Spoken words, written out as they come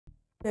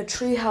In a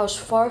treehouse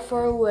far,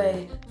 far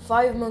away,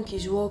 5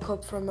 monkeys woke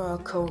up from a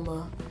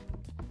coma.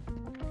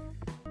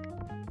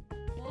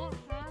 What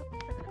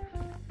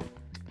happened?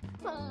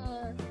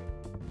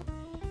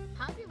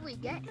 How did we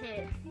get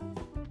here?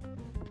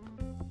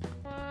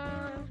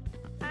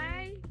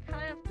 I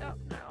kind of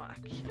don't know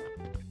actually.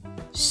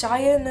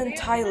 Cyan and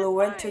Tyler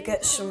went to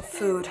get some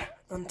food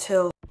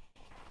until...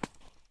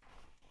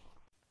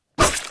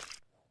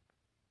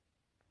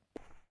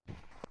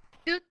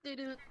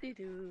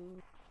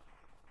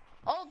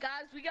 Oh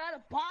guys, we got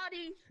a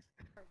body!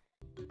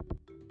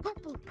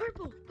 Purple,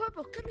 purple,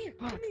 purple, come here,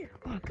 come here,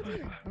 come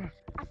here.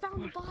 I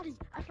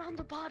found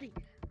the body.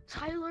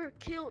 Tyler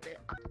killed it.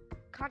 I'm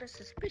kind of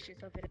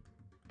suspicious of it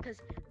because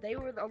they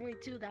were the only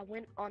two that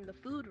went on the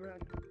food run.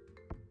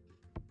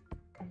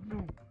 Oh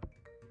no.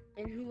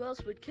 And who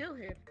else would kill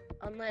him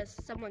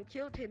unless someone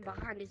killed him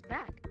behind his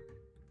back?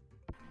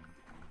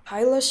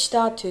 Tyler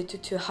started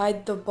to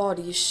hide the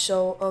body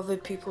so other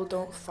people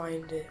don't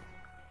find it.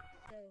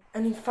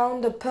 And he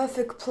found the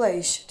perfect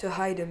place to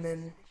hide him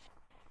in.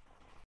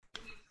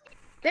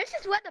 This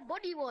is where the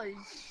body was.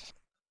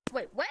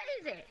 Wait, where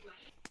is it?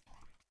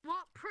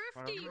 What proof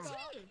do you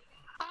got?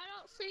 I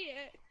don't see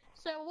it.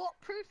 So what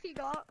proof you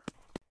got?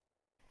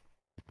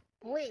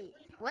 Wait,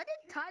 where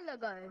did Tyler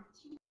go?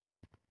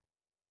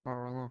 I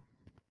don't know.